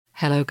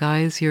Hello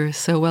guys, you're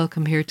so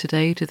welcome here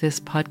today to this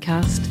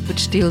podcast,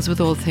 which deals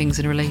with all things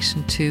in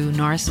relation to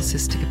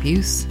narcissistic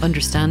abuse,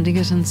 understanding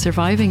it and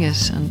surviving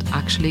it, and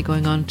actually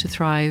going on to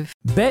thrive.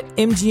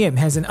 BetMGM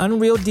has an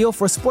unreal deal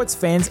for sports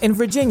fans in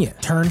Virginia.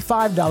 Turn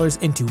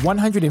 $5 into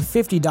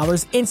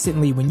 $150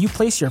 instantly when you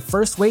place your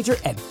first wager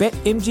at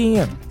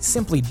BetMGM.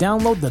 Simply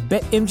download the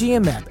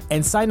BetMGM app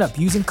and sign up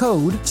using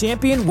code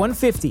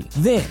Champion150.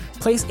 Then,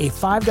 place a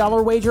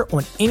 $5 wager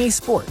on any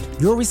sport.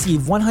 You'll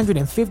receive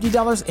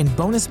 $150 in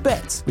bonus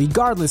bets,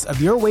 regardless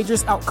of your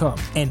wager's outcome.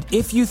 And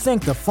if you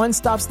think the fun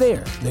stops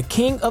there, the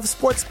king of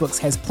sportsbooks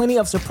has plenty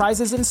of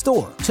surprises in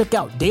store. Check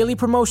out daily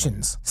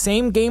promotions,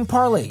 same-game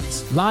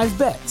parlays, live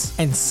bets,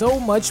 and so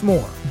much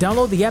more.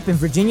 Download the app in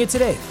Virginia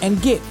today and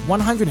get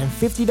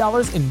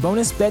 $150 in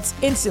bonus bets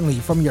instantly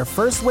from your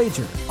first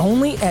wager,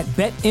 only at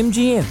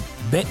BetMGM.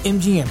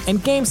 BetMGM and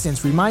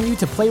GameSense remind you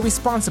to play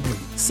responsibly.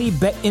 See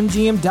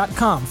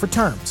BetMGM.com for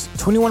terms.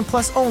 21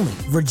 plus only.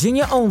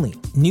 Virginia only.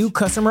 New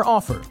customer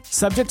offer.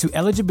 Subject to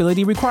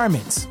eligibility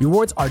requirements.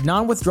 Rewards are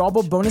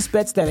non-withdrawable bonus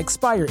bets that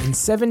expire in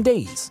 7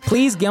 days.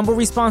 Please gamble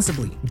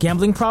responsibly.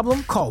 Gambling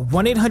problem? Call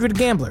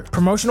 1-800-GAMBLER.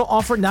 Promotional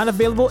offer not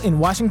available in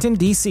Washington,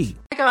 D.C.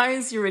 Hi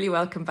guys, you're really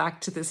welcome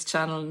back to this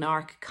channel,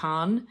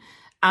 NarcCon.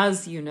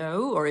 As you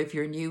know, or if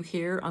you're new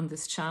here on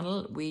this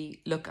channel, we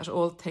look at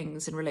all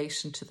things in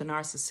relation to the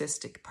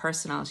narcissistic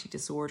personality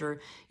disorder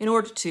in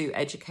order to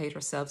educate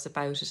ourselves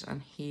about it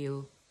and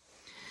heal.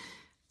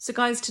 So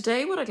guys,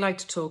 today what I'd like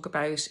to talk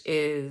about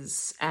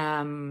is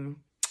narcissists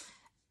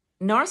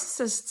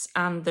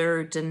and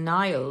their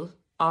denial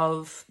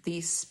of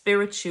the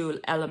spiritual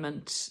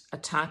element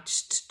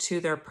attached to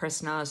their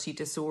personality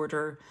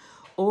disorder,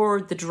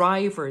 or the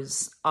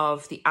drivers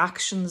of the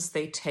actions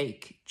they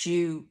take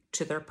due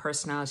to their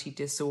personality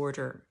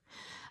disorder.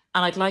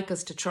 And I'd like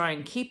us to try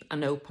and keep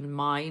an open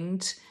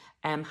mind,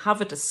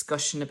 have a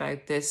discussion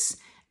about this,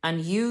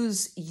 and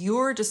use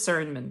your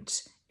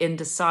discernment in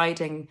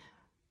deciding,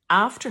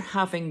 after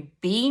having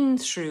been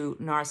through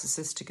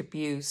narcissistic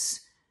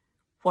abuse,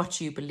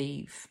 what you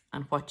believe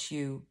and what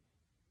you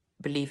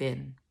believe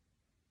in.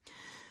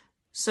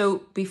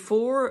 So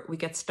before we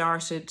get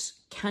started,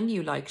 can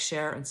you like,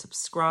 share and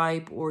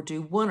subscribe, or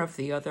do one of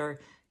the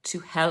other to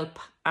help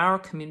our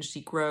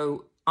community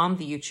grow on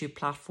the YouTube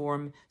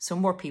platform so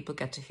more people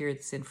get to hear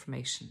this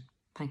information?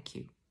 Thank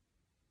you.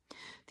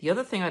 The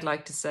other thing I'd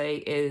like to say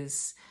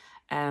is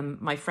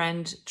my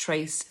friend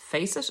Trace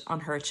Faceit on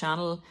her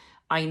channel,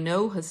 I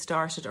know has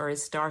started or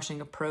is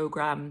starting a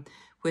program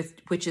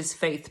which is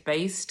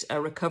faith-based, a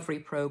recovery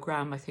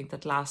program, I think,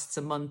 that lasts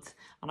a month.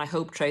 And I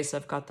hope, Trace,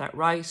 I've got that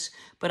right.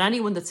 But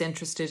anyone that's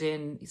interested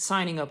in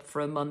signing up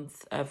for a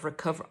month of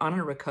on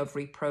a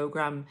recovery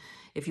program,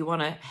 if you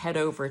want to head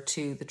over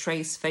to the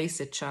Trace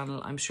Faceit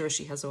channel, I'm sure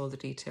she has all the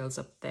details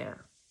up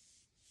there.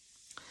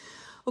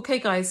 Okay,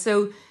 guys,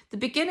 so the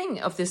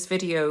beginning of this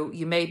video,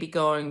 you may be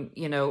going,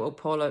 oh,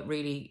 Paula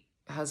really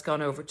has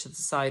gone over to the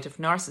side of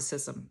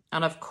narcissism.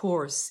 And of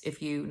course, if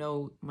you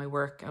know my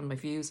work and my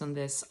views on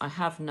this, I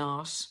have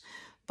not.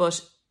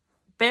 But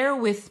bear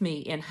with me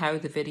in how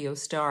the video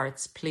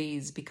starts,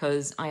 please,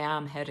 because I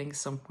am heading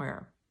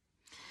somewhere.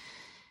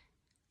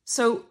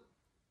 So,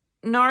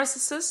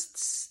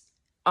 narcissists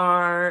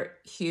are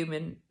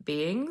human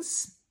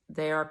beings.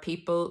 They are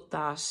people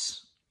that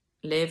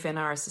live in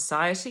our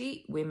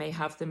society. We may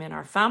have them in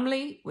our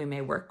family. We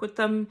may work with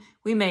them.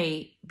 We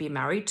may be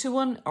married to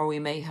one, or we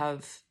may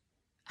have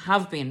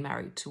been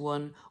married to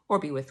one or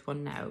be with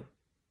one now.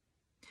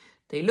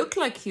 They look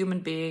like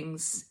human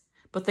beings,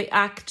 but they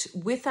act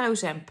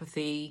without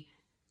empathy,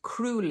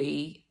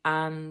 cruelly,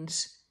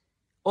 and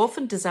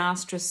often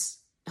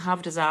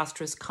have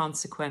disastrous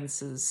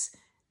consequences.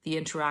 The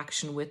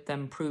interaction with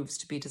them proves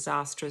to be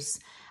disastrous,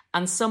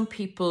 and some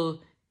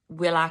people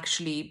will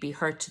actually be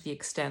hurt to the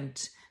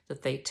extent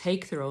that they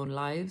take their own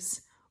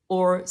lives,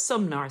 or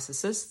some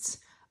narcissists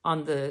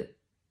on the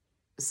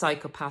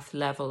psychopath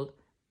level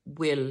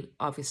will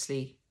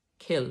obviously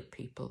kill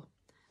people.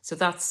 So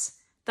that's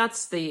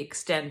the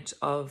extent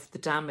of the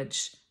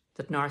damage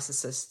that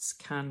narcissists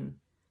can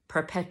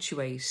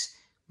perpetuate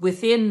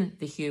within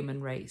the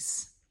human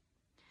race.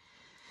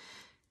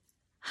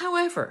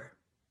 However,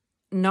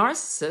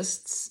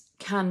 narcissists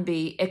can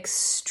be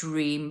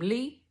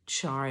extremely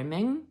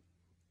charming,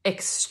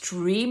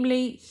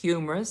 extremely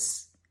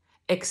humorous,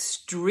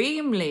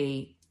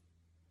 extremely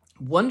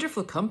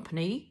wonderful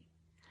company.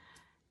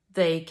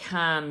 They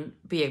can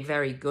be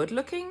very good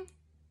looking.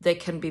 They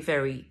can be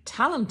very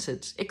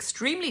talented,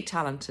 extremely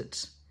talented.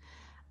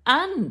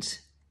 And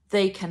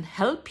they can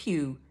help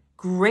you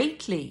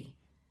greatly,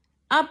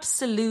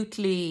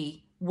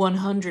 absolutely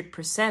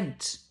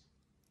 100%.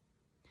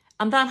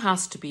 And that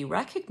has to be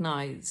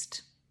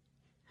recognized.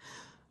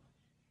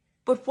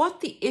 But what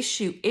the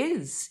issue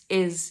is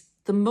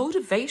the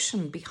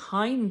motivation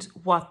behind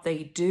what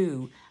they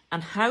do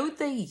and how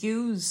they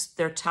use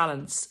their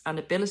talents and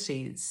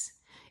abilities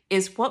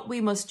is what we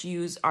must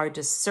use our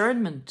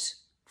discernment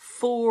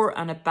for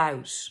and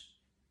about.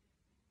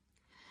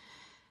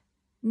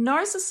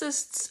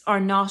 Narcissists are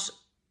not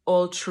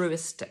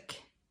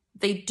altruistic.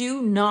 they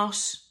do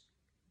not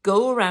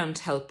go around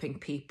helping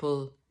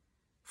people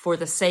for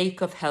the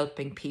sake of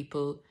helping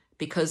people,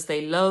 because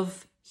they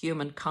love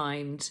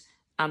humankind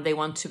and they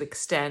want to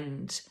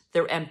extend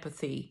their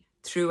empathy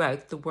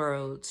throughout the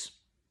world.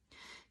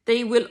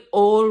 They will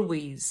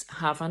always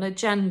have an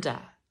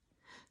agenda.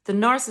 The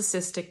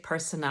narcissistic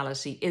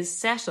personality is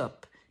set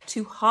up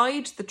to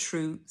hide the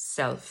true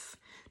self,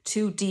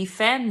 to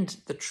defend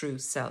the true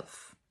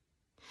self.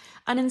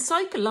 And in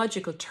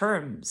psychological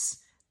terms,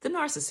 the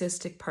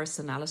narcissistic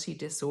personality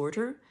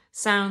disorder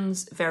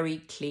sounds very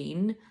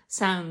clean,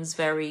 sounds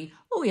very,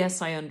 oh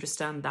yes, I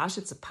understand that.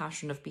 It's a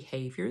pattern of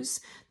behaviours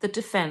that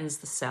defends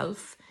the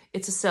self.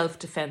 It's a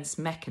self-defence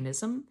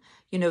mechanism,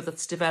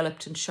 that's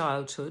developed in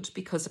childhood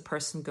because a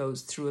person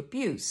goes through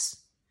abuse.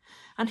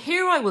 And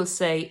here I will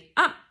say,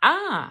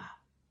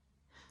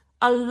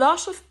 a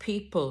lot of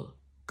people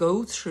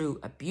go through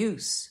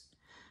abuse.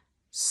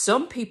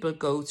 Some people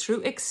go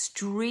through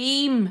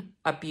extreme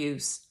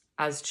abuse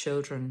as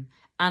children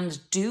and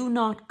do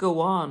not go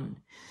on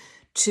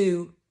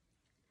to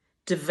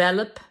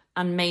develop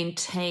and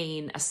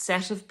maintain a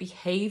set of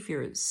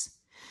behaviours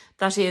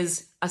that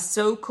is a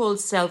so-called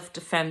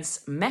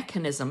self-defence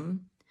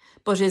mechanism,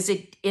 but is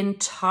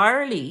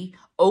entirely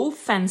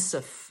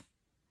offensive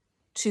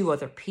to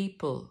other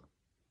people.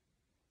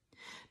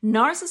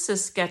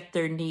 Narcissists get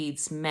their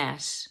needs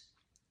met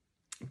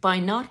by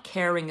not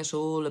caring at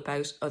all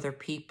about other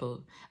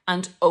people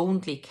and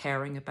only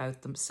caring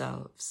about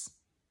themselves.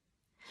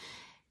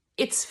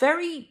 It's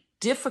very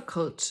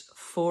difficult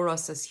for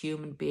us as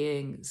human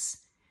beings,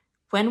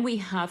 when we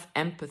have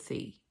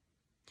empathy,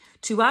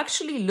 to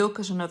actually look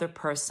at another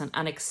person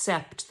and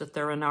accept that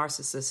they're a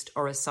narcissist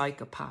or a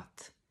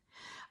psychopath,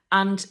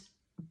 and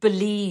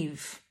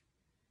believe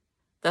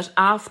that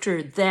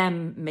after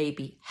them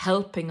maybe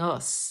helping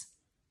us,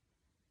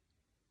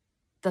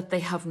 that they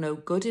have no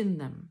good in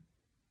them.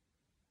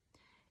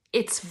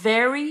 It's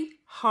very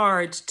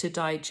hard to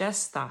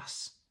digest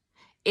that.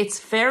 It's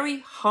very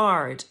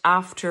hard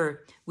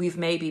after we've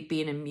maybe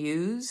been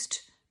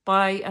amused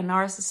by a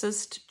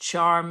narcissist,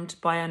 charmed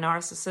by a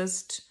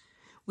narcissist.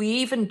 We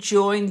even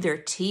join their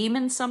team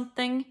in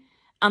something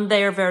and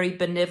they are very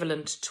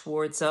benevolent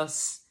towards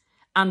us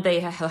and they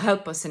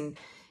help us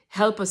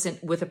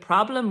with a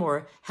problem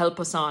or help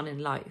us on in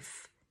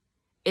life.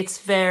 It's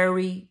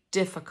very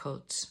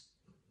difficult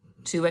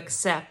to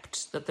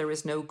accept that there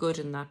is no good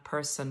in that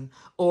person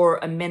or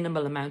a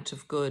minimal amount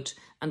of good,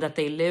 and that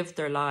they live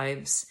their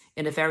lives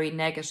in a very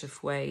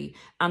negative way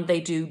and they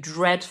do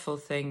dreadful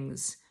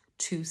things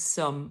to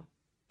some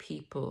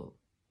people.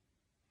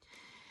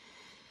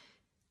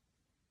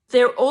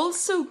 They're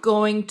also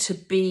going to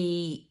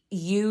be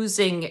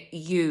using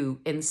you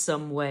in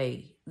some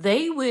way.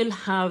 They will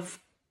have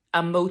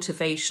a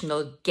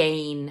motivational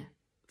gain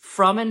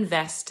from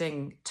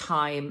investing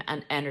time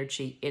and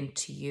energy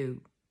into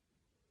you.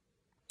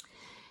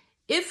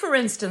 If, for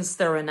instance,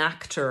 they're an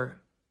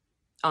actor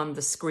on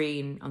the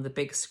screen, on the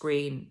big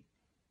screen,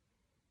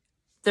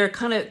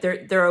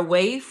 they're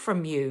away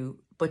from you,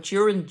 but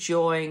you're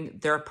enjoying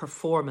their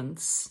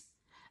performance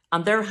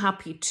and they're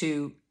happy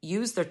to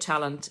use their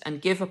talent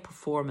and give a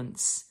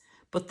performance,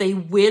 but they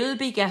will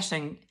be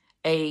getting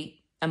a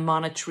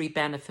monetary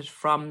benefit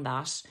from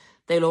that.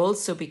 They'll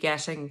also be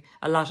getting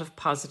a lot of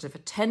positive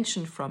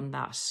attention from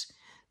that.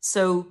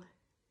 So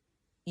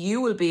you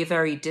will be a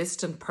very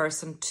distant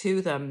person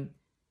to them,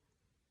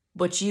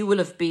 but you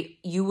will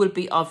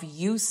be of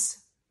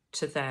use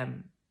to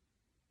them.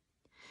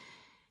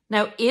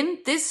 Now, in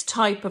this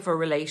type of a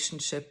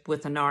relationship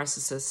with a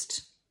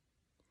narcissist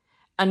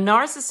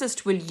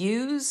will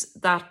use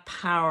that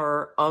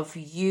power of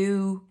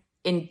you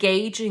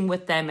engaging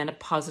with them in a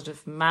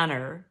positive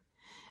manner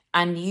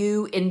and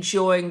you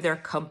enjoying their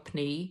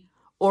company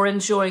or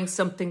enjoying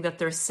something that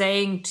they're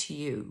saying to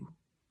you.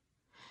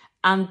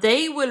 And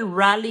they will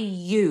rally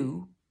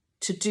you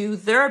to do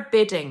their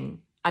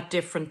bidding at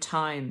different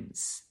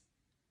times.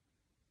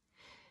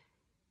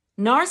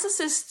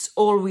 Narcissists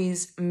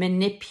always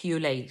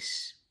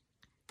manipulate.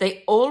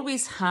 They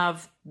always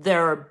have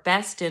their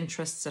best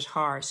interests at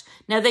heart.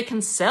 Now, they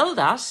can sell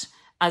that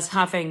as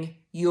having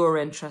your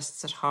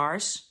interests at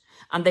heart,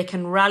 and they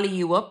can rally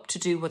you up to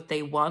do what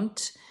they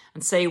want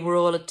and say, we're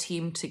all a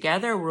team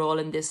together, we're all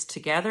in this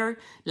together,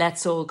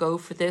 let's all go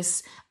for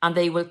this. And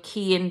they will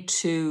key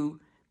into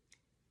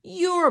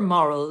your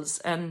morals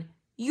and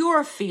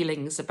your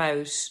feelings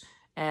about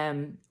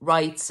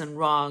rights and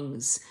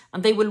wrongs,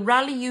 and they will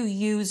rally you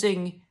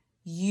using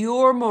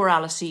your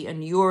morality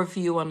and your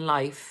view on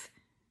life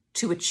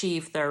to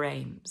achieve their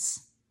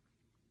aims.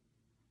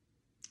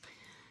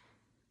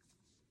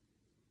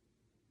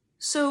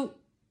 So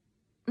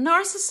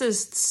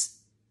narcissists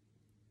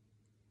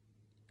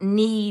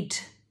need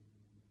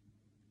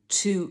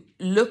to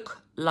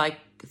look like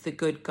the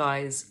good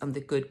guys and the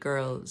good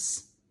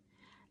girls,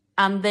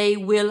 and they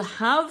will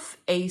have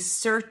a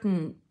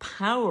certain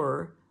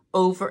power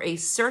over a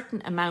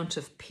certain amount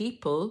of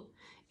people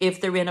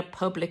if they're in a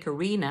public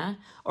arena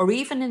or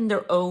even in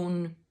their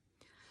own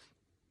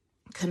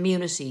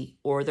community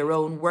or their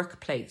own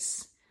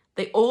workplace.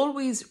 They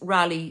always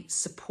rally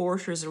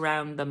supporters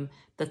around them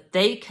that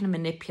they can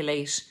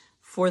manipulate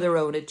for their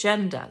own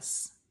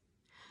agendas.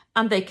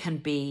 And they can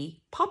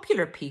be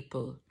popular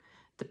people.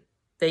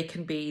 They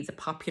can be the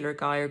popular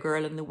guy or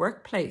girl in the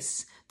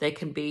workplace. They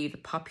can be the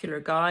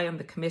popular guy on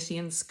the committee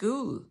in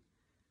school.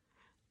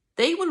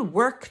 They will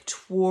work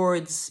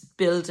towards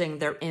building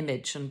their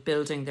image and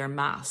building their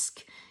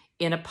mask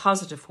in a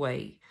positive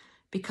way,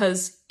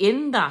 because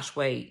in that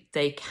way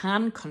they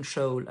can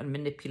control and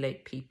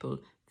manipulate people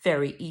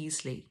very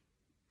easily.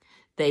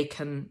 They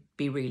can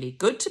be really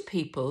good to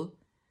people.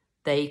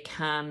 They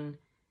can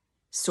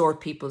sort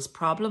people's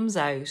problems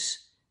out.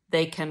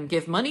 They can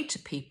give money to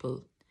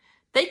people.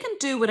 They can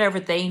do whatever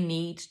they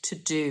need to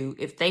do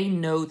if they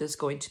know there's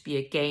going to be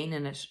a gain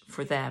in it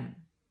for them.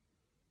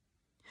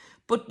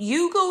 But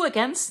you go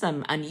against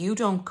them and you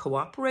don't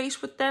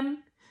cooperate with them,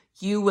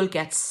 you will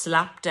get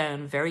slapped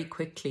down very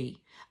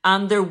quickly,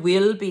 and there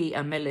will be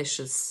a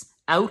malicious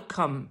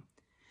outcome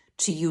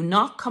to you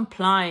not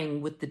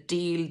complying with the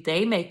deal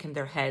they make in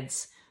their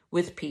heads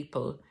with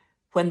people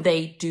when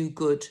they do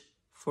good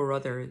for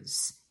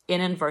others,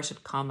 in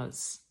inverted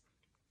commas.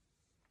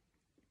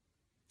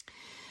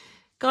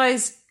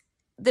 Guys,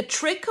 the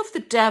trick of the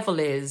devil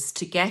is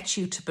to get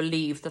you to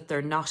believe that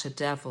they're not a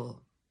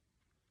devil.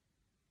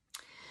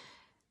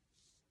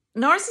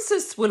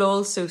 Narcissists will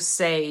also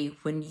say,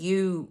 when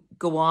you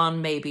go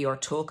on maybe or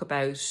talk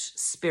about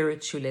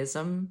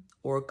spiritualism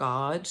or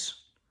God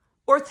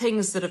or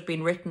things that have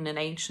been written in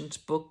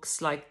ancient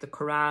books like the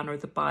Quran or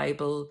the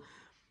Bible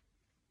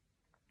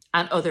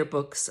and other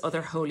books,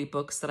 other holy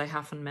books that I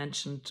haven't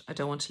mentioned, I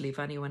don't want to leave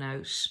anyone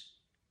out.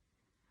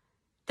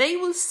 They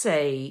will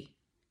say,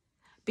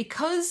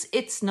 because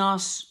it's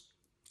not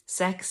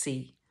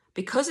sexy,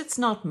 because it's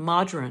not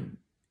modern,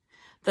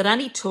 that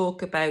any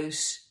talk about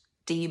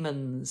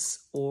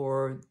demons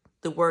or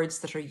the words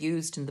that are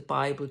used in the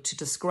Bible to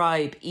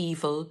describe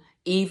evil,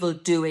 evil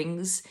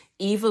doings,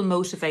 evil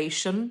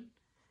motivation,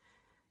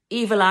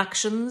 evil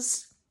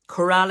actions,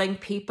 corralling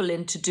people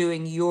into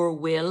doing your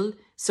will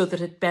so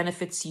that it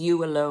benefits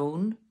you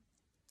alone.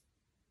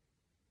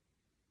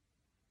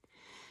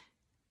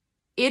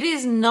 It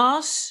is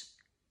not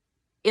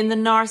in the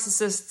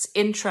narcissist's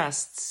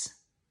interests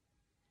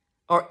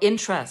or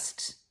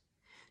interest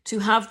to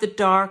have the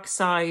dark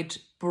side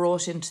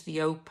brought into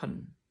the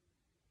open.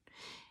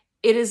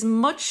 It is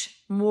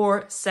much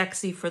more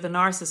sexy for the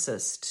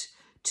narcissist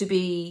to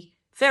be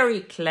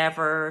very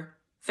clever,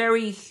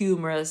 very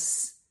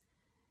humorous,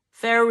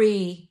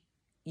 very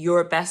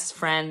your best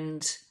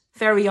friend,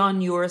 very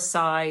on your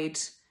side,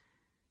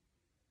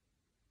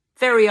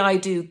 very I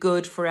do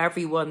good for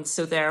everyone,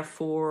 so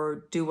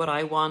therefore do what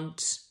I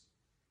want.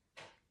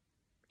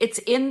 It's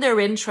in their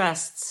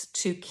interests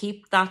to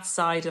keep that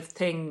side of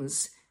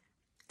things,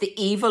 the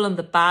evil and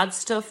the bad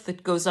stuff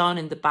that goes on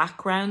in the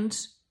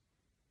background,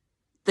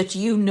 that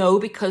you know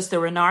because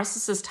they're a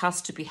narcissist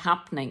has to be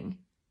happening.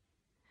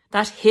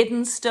 That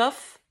hidden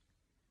stuff,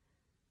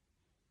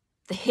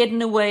 the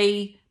hidden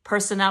away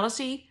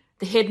personality,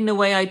 the hidden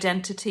away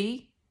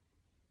identity,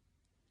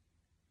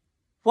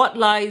 what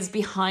lies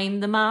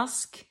behind the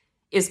mask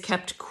is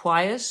kept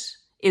quiet,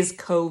 is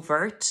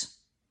covert.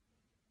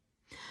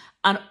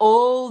 And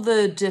all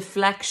the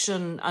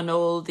deflection and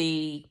all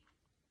the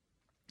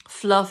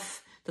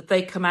fluff that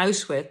they come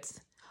out with,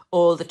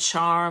 all the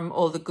charm,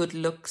 all the good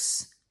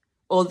looks,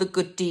 all the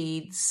good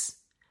deeds,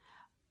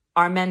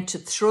 are meant to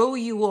throw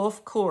you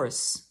off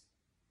course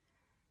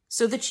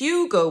so that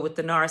you go with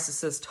the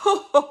narcissist.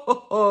 Ho, ho,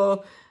 ho,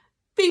 ho.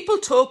 People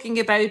talking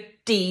about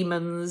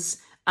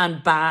demons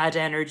and bad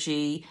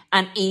energy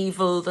and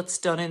evil that's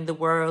done in the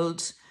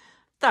world.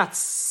 That's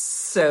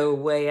so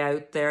way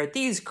out there.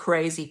 These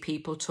crazy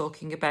people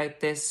talking about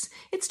this.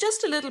 It's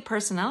just a little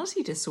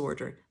personality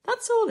disorder.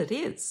 That's all it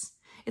is.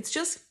 It's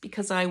just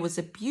because I was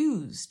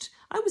abused.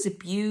 I was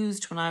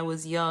abused when I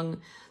was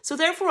young. So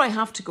therefore I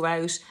have to go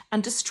out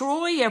and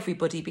destroy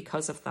everybody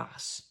because of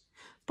that.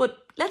 But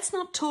let's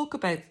not talk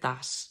about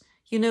that,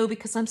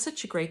 because I'm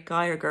such a great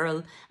guy or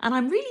girl and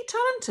I'm really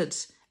talented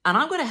and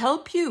I'm going to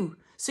help you.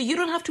 So you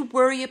don't have to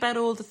worry about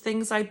all the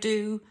things I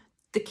do,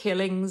 the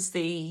killings,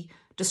 the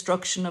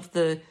destruction of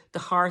the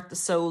heart, the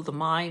soul, the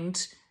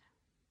mind.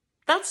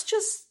 That's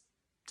just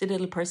a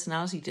little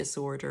personality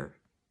disorder.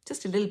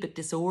 Just a little bit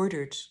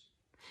disordered.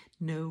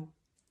 No.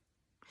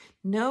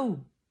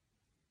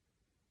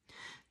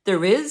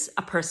 There is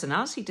a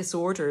personality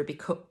disorder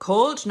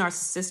called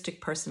narcissistic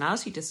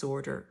personality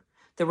disorder.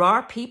 There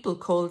are people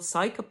called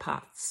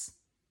psychopaths.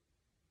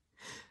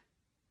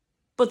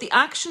 But the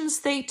actions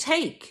they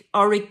take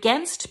are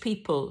against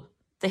people.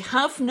 They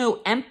have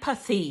no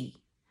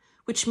empathy,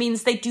 which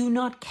means they do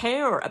not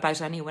care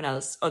about anyone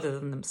else other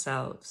than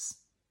themselves.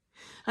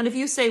 And if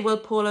you say, well,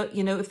 Paula,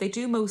 if they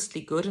do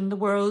mostly good in the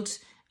world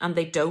and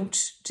they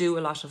don't do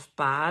a lot of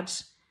bad,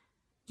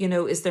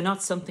 is there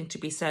not something to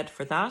be said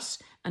for that?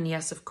 And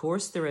yes, of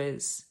course there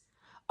is.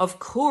 Of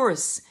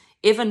course,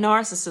 if a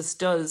narcissist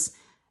does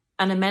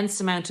an immense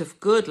amount of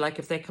good, like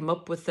if they come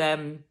up with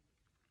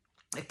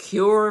a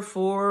cure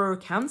for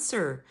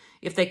cancer,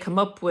 if they come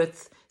up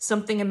with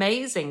something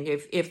amazing,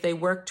 if they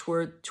work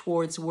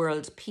towards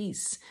world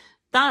peace,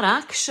 that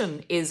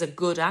action is a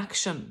good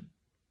action.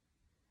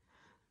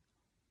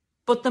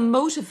 But the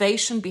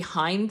motivation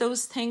behind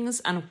those things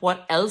and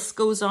what else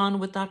goes on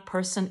with that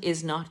person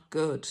is not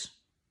good.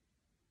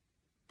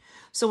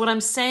 So what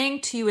I'm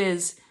saying to you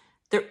is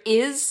there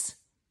is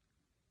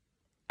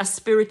a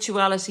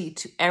spirituality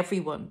to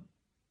everyone.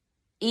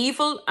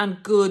 Evil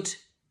and good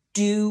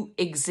do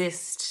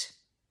exist.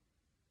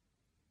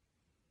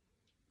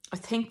 I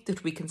think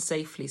that we can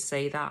safely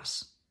say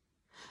that.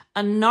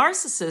 And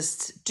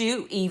narcissists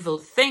do evil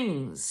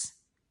things.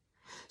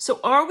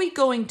 So are we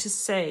going to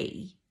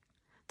say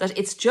that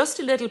it's just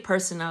a little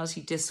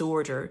personality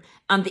disorder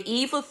and the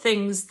evil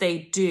things they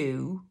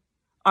do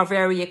are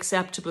very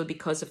acceptable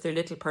because of their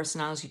little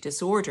personality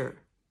disorder?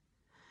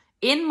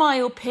 In my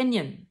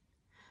opinion,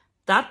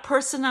 that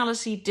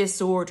personality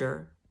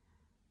disorder,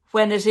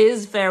 when it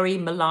is very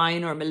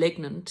malign or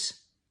malignant,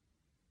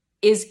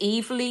 is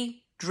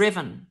evilly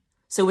driven.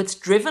 So it's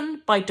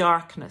driven by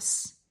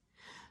darkness.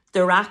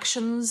 Their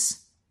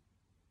actions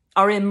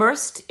are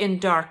immersed in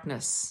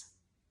darkness.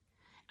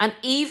 And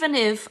even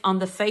if on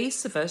the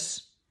face of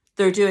it,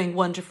 they're doing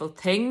wonderful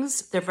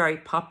things, they're very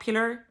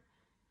popular,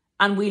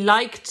 and we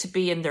like to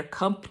be in their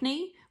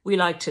company, we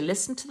like to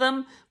listen to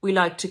them, we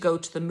like to go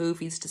to the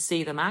movies to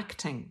see them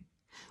acting.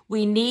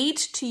 We need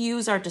to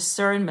use our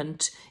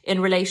discernment in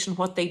relation to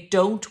what they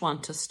don't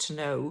want us to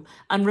know,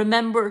 and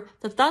remember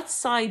that that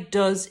side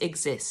does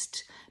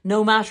exist,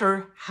 no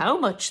matter how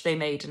much they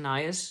may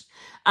deny it,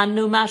 and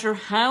no matter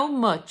how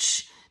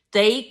much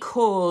they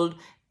call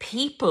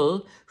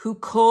people who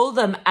call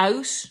them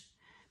out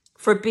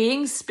for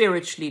being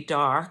spiritually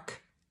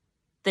dark,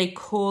 they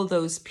call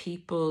those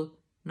people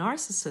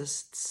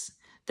narcissists.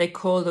 They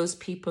call those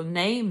people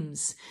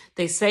names.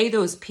 They say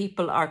those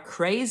people are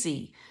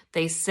crazy.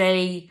 They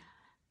say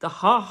the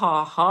ha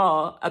ha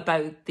ha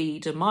about the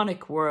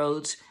demonic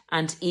world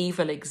and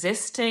evil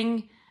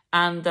existing,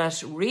 and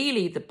that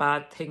really the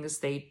bad things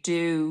they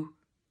do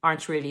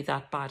aren't really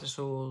that bad at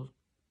all.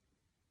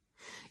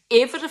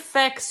 If it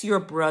affects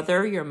your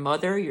brother, your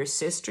mother, your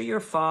sister,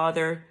 your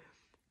father,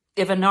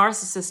 if a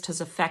narcissist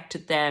has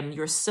affected them,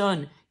 your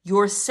son,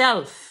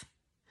 yourself,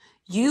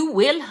 you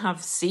will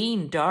have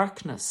seen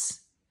darkness.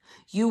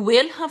 You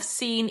will have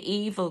seen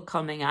evil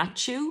coming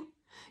at you.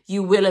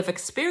 You will have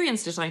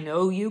experienced it. I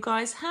know you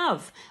guys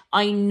have.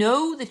 I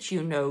know that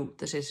you know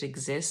that it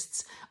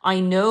exists. I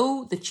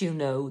know that you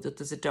know that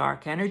there's a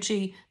dark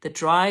energy that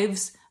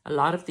drives a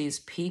lot of these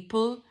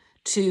people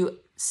to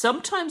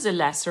sometimes a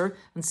lesser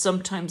and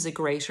sometimes a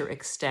greater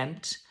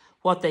extent.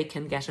 What they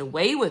can get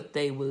away with,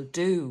 they will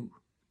do.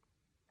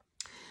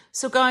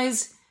 So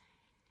guys,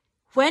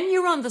 when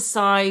you're on the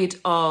side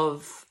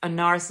of a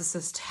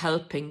narcissist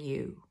helping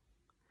you,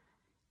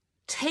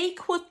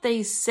 take what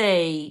they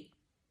say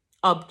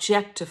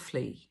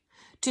objectively.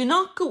 Do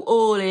not go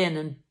all in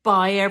and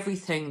buy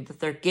everything that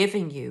they're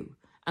giving you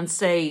and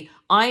say,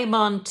 I'm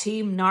on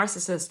team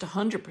narcissist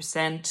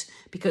 100%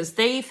 because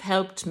they've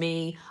helped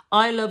me.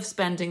 I love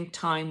spending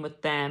time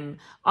with them.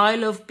 I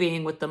love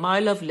being with them. I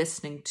love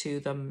listening to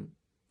them.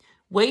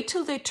 Wait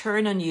till they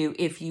turn on you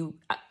if you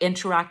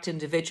interact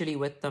individually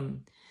with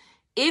them.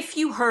 If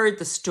you heard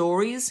the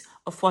stories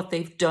of what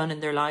they've done in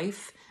their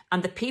life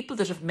and the people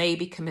that have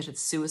maybe committed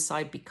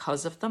suicide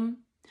because of them,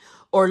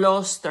 or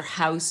lost their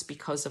house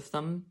because of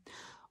them,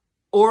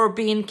 or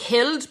been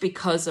killed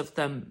because of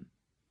them,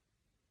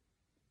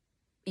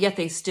 yet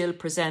they still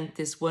present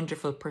this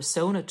wonderful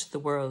persona to the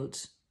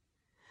world.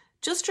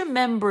 Just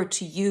remember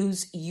to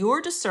use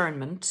your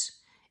discernment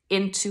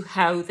into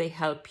how they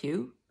help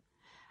you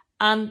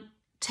and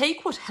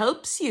take what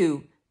helps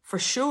you for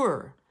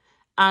sure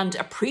and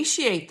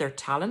appreciate their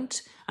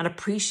talent and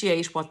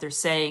appreciate what they're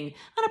saying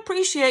and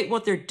appreciate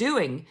what they're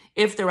doing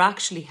if they're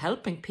actually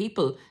helping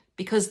people,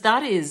 because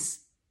that is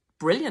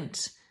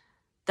brilliant.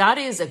 That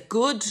is a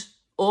good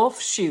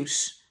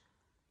offshoot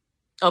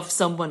of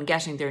someone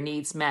getting their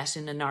needs met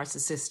in a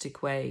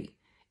narcissistic way.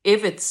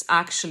 If it's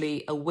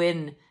actually a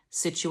win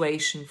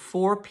situation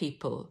for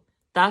people,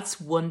 that's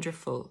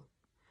wonderful.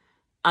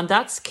 And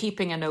that's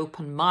keeping an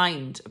open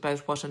mind about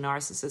what a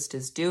narcissist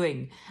is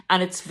doing.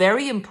 And it's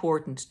very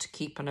important to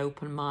keep an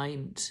open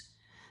mind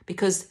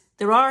because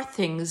there are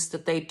things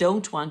that they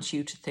don't want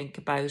you to think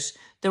about.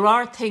 There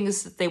are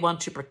things that they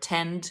want to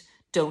pretend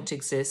don't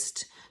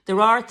exist. There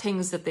are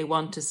things that they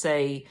want to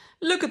say,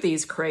 look at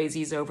these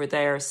crazies over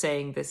there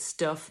saying this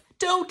stuff.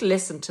 Don't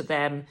listen to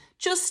them.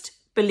 Just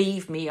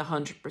believe me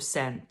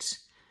 100%.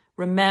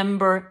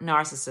 Remember,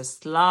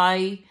 narcissists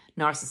lie,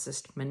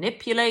 narcissists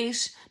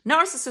manipulate,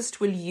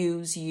 narcissists will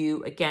use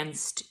you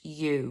against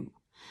you.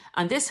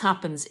 And this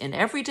happens in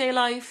everyday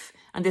life,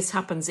 and this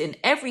happens in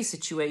every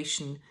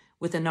situation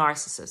with a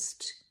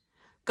narcissist.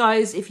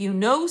 Guys, if you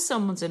know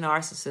someone's a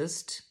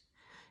narcissist,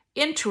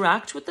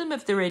 interact with them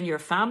if they're in your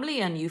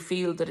family and you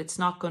feel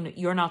that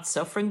you're not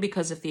suffering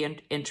because of the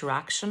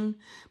interaction,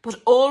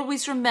 but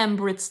always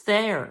remember it's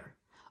there.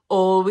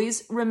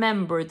 Always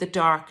remember the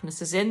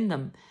darkness is in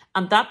them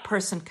And that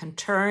person can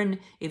turn,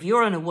 if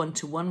you're on a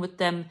one-to-one with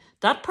them,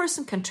 that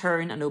person can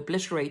turn and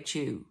obliterate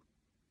you.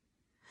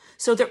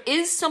 So there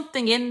is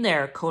something in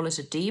there, call it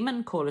a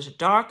demon, call it a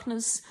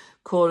darkness,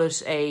 call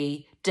it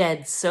a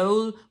dead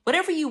soul,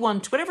 whatever you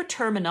want, whatever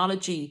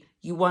terminology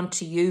you want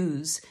to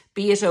use,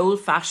 be it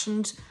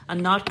old-fashioned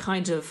and not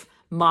kind of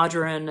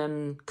modern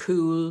and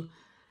cool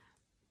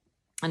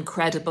and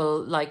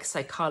credible like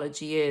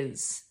psychology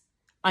is.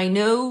 I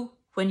know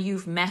when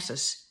you've met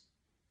it,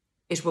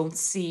 it won't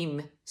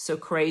seem so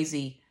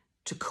crazy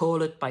to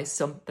call it by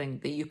something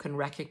that you can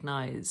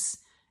recognize.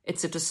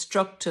 It's a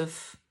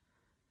destructive,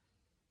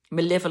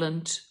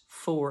 malevolent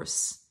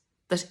force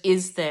that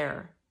is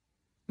there.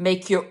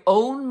 Make your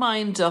own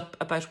mind up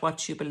about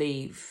what you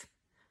believe.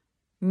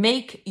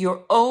 Make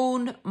your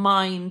own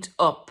mind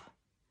up.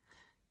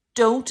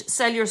 Don't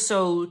sell your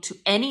soul to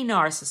any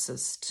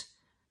narcissist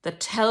that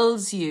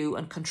tells you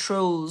and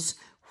controls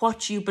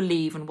what you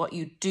believe and what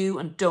you do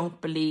and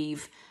don't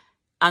believe,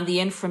 and the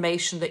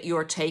information that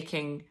you're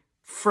taking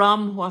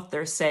from what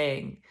they're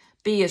saying,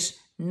 be it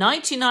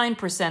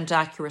 99%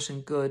 accurate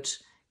and good.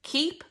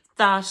 Keep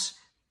that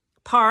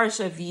part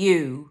of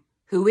you,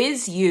 who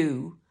is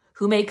you,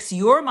 who makes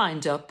your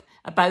mind up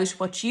about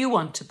what you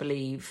want to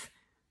believe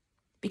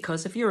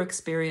because of your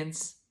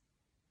experience,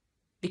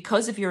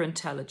 because of your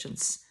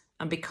intelligence,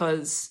 and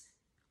because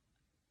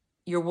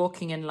you're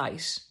walking in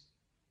light.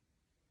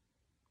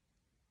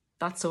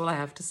 That's all I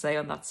have to say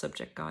on that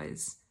subject,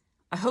 guys.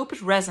 I hope it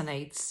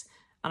resonates,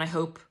 and I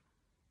hope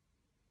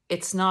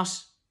it's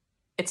not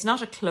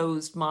a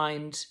closed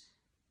mind.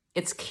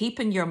 It's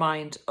keeping your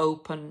mind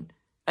open,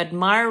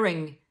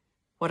 admiring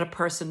what a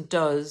person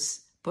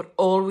does, but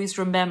always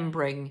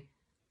remembering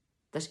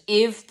that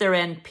if they're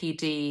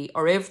NPD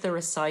or if they're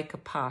a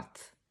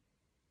psychopath,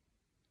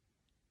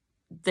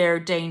 they're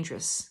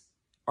dangerous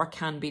or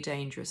can be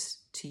dangerous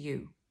to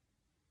you.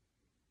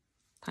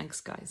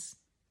 Thanks, guys.